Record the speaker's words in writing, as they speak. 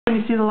When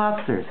you see the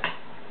lobsters?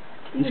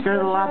 You scared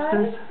of the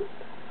lobsters?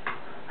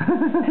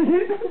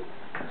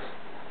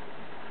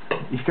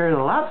 You scared of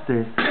the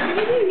lobsters? What do?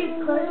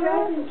 You close your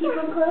eyes and keep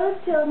them closed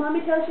till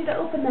Mommy tells you to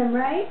open them,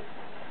 right?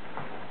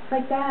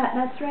 Like that.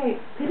 That's right.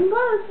 Keep them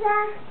closed.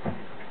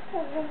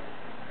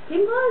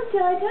 Keep them closed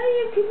till I tell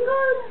you. Keep them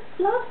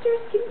closed. Lobsters,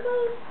 keep them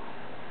closed.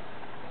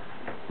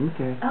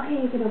 Okay.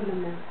 Okay, you can open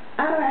them now.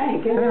 All right.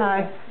 Good. Say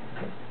hi.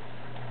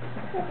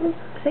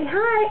 Say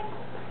hi.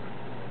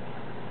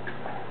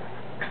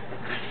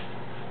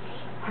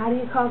 How do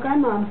you call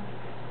Grandmom?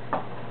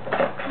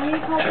 How do you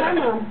call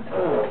Grandmom?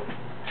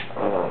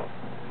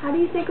 How do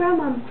you say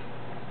Grandmom?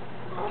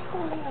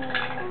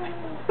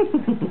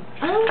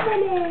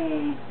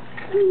 Halmone.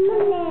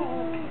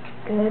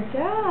 Good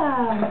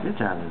job. Good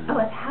job, Isabella. Oh,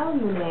 it's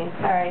Halmone.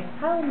 Sorry.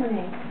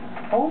 Halmone.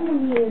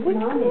 Halmone is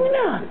Mommy. It's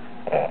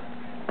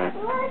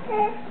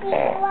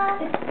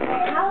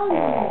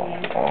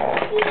Halmone.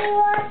 You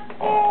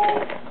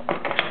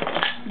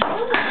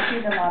don't want to see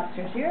the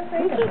lobsters. You're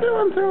afraid What of you them.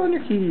 doing throwing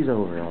your keys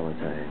over all the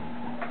time?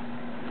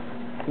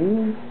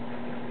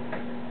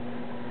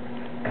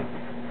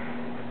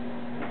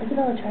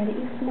 Isabella, try to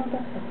eat some more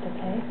breakfast,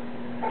 okay?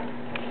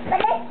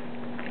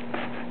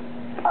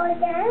 No,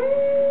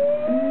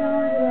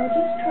 Isabella,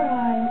 just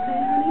try, okay,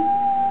 honey?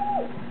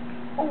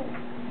 I'm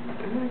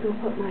going to go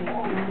put my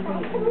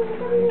weight in the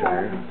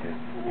jar. Okay.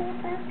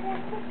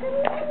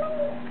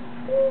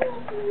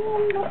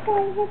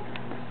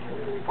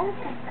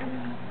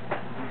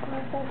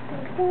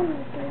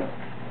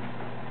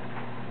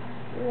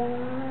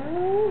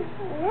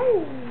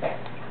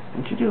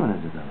 What you doing,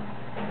 Isabella?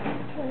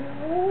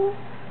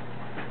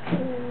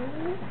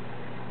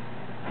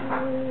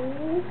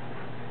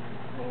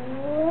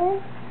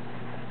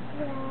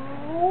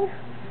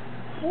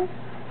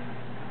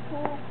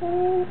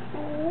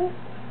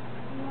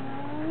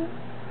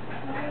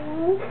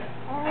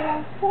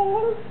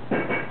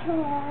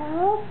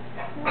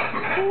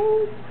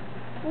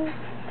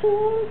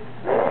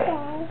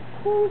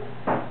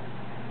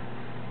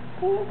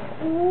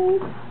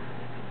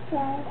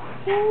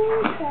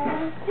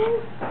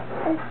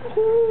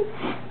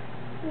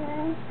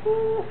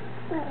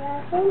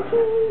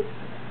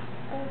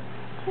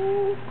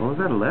 What was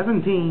that?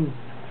 11 teen.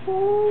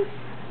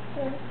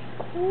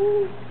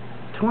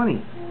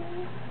 20.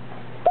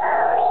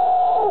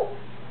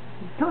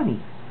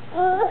 20.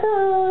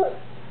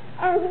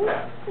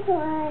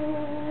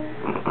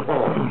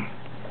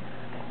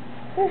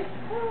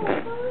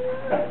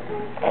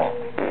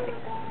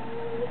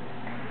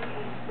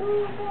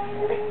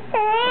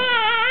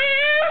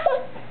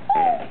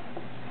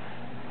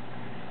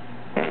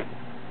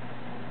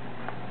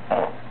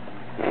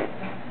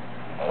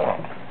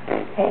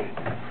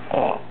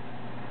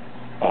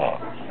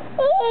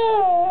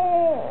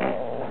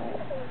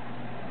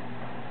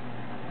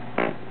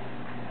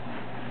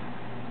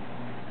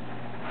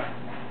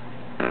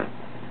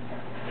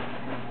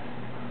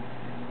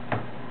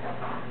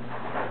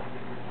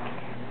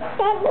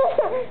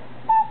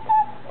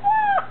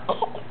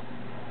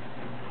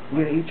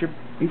 You gonna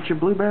eat your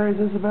blueberries,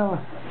 Isabella?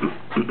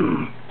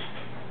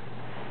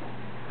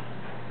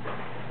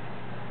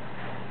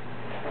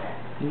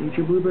 You eat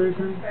your blueberries,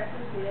 honey?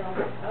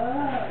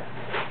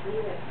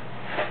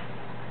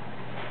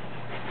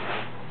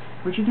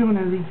 What you doing,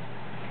 Izzy?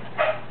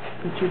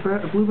 Eat your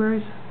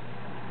blueberries?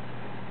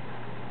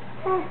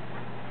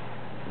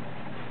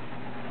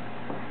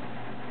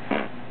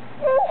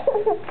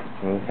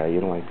 Okay, you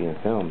don't like being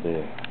filmed, do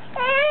you?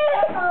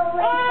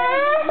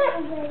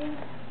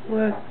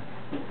 What?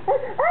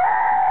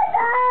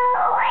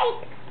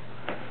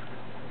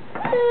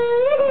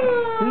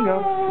 Here you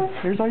go.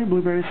 Here's all your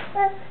blueberries.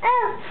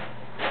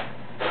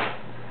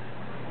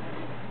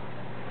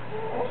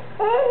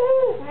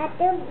 Not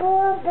the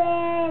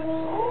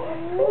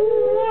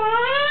blueberry.